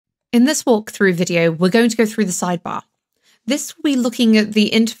In this walkthrough video, we're going to go through the sidebar. This will be looking at the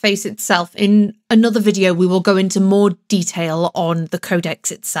interface itself. In another video, we will go into more detail on the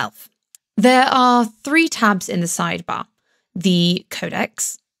codex itself. There are 3 tabs in the sidebar: the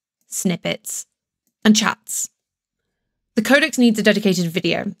codex, snippets, and chats. The codex needs a dedicated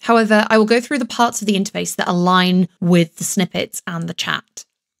video. However, I will go through the parts of the interface that align with the snippets and the chat.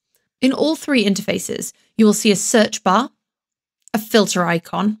 In all 3 interfaces, you will see a search bar, a filter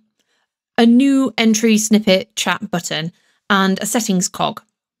icon, a new entry snippet chat button, and a settings cog.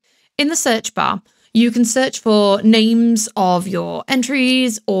 In the search bar, you can search for names of your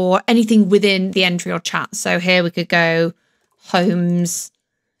entries or anything within the entry or chat. So here we could go homes,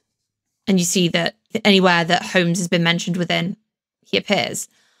 and you see that anywhere that homes has been mentioned within, he appears.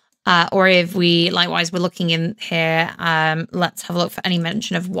 Or if we're looking in here, let's have a look for any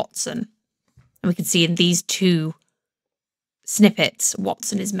mention of Watson. And we can see in these 2 snippets,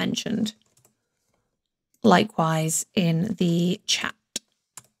 Watson is mentioned. Likewise in the chat.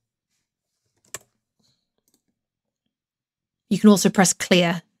 You can also press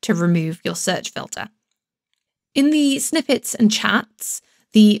clear to remove your search filter. In the snippets and chats,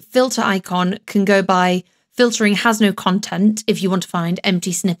 the filter icon can go by filtering has no content if you want to find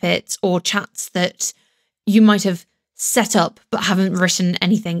empty snippets or chats that you might have set up but haven't written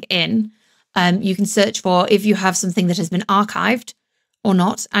anything in. You can search for if you have something that has been archived or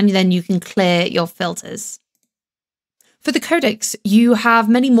not, and then you can clear your filters. For the codex, you have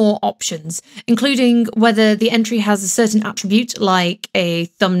many more options, including whether the entry has a certain attribute like a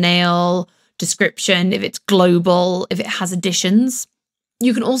thumbnail, description, if it's global, if it has additions.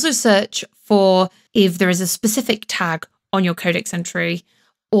 You can also search for if there is a specific tag on your codex entry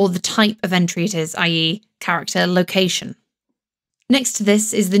or the type of entry it is, i.e. character location. Next to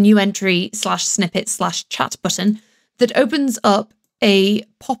this is the new entry /snippet/chat button that opens up a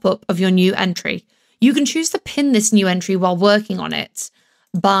pop-up of your new entry. You can choose to pin this new entry while working on it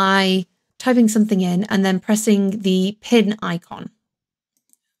by typing something in and then pressing the pin icon.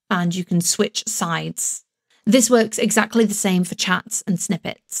 And you can switch sides. This works exactly the same for chats and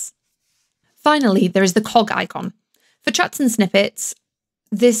snippets. Finally, there is the cog icon. For chats and snippets,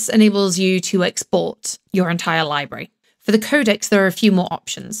 this enables you to export your entire library. For the codex, there are a few more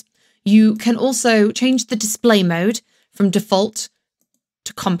options. You can also change the display mode from default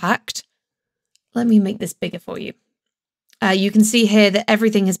to compact. Let me make this bigger for you. You can see here that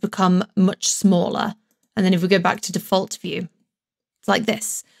everything has become much smaller. And then if we go back to default view, it's like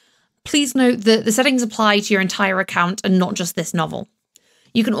this. Please note that the settings apply to your entire account and not just this novel.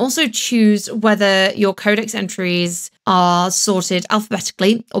 You can also choose whether your codex entries are sorted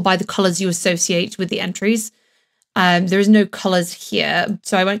alphabetically or by the colors you associate with the entries. There is no colors here.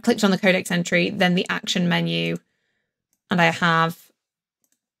 So I clicked on the codex entry, then the action menu, and I have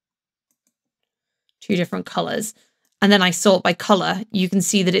 2 different colors. And then I sort by color. You can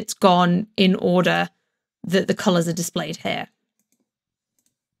see that it's gone in order that the colors are displayed here.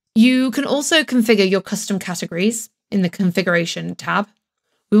 You can also configure your custom categories in the configuration tab.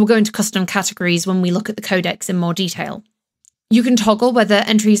 We will go into custom categories when we look at the codex in more detail. You can toggle whether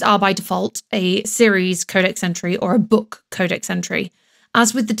entries are by default a series codex entry or a book codex entry.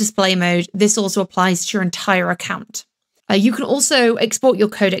 As with the display mode, this also applies to your entire account. You can also export your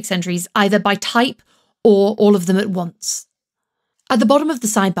codex entries either by type or all of them at once. At the bottom of the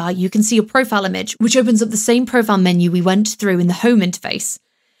sidebar, you can see your profile image, which opens up the same profile menu we went through in the home interface,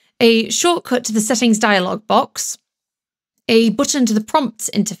 a shortcut to the settings dialog box, a button to the prompts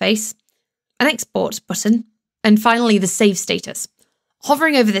interface, an export button, and finally the save status.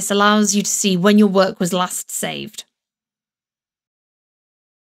 Hovering over this allows you to see when your work was last saved.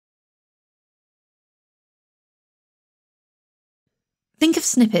 Think of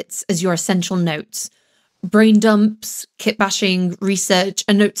snippets as your essential notes. Brain dumps, kit bashing, research,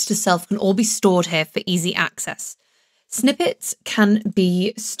 and notes to self can all be stored here for easy access. Snippets can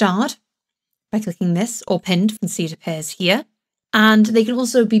be starred by clicking this or pinned. You can see it appears here. And they can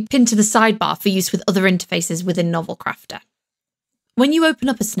also be pinned to the sidebar for use with other interfaces within Novelcrafter. When you open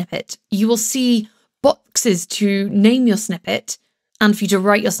up a snippet, you will see boxes to name your snippet and for you to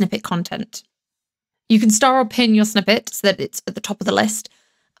write your snippet content. You can star or pin your snippet so that it's at the top of the list.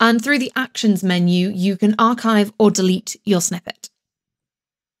 And through the Actions menu, you can archive or delete your snippet.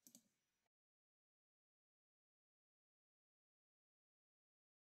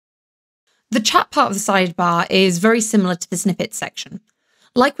 The chat part of the sidebar is very similar to the snippets section.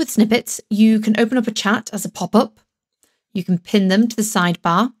 Like with snippets, you can open up a chat as a pop-up, you can pin them to the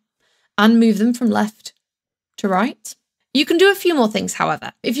sidebar, and move them from left to right. You can do a few more things,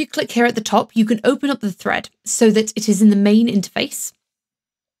 however. If you click here at the top, you can open up the thread so that it is in the main interface.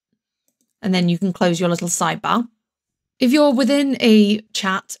 and then you can close your little sidebar. If you're within a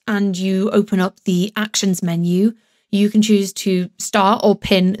chat and you open up the actions menu, you can choose to start or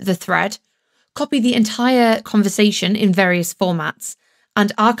pin the thread, copy the entire conversation in various formats,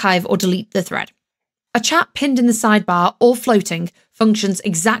 and archive or delete the thread. A chat pinned in the sidebar or floating functions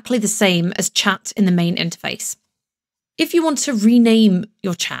exactly the same as chat in the main interface. If you want to rename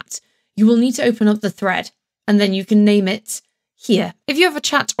your chat, you will need to open up the thread, and then you can name it here. If you have a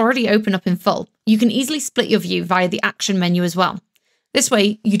chat already open up in full, you can easily split your view via the action menu as well. This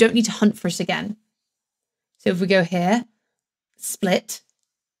way, you don't need to hunt for it again. So if we go here, split,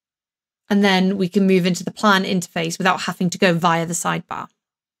 and then we can move into the plan interface without having to go via the sidebar.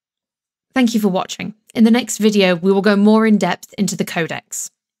 Thank you for watching. In the next video, we will go more in depth into the codex.